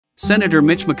Senator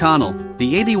Mitch McConnell,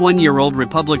 the 81-year-old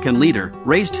Republican leader,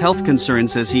 raised health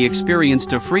concerns as he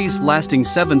experienced a freeze lasting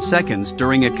 7 seconds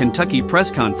during a Kentucky press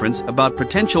conference about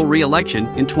potential re-election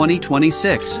in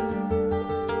 2026.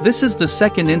 This is the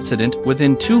second incident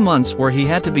within 2 months where he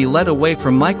had to be led away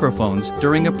from microphones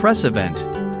during a press event.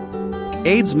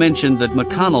 Aides mentioned that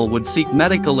McConnell would seek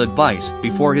medical advice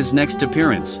before his next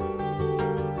appearance.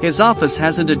 His office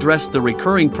hasn't addressed the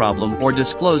recurring problem or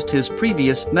disclosed his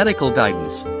previous medical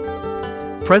guidance.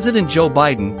 President Joe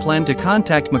Biden planned to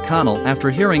contact McConnell after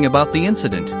hearing about the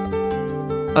incident.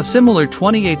 A similar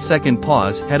 28-second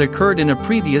pause had occurred in a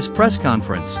previous press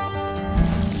conference.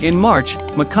 In March,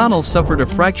 McConnell suffered a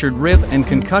fractured rib and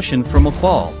concussion from a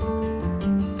fall.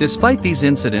 Despite these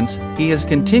incidents, he has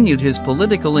continued his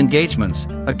political engagements,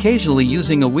 occasionally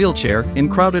using a wheelchair in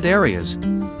crowded areas.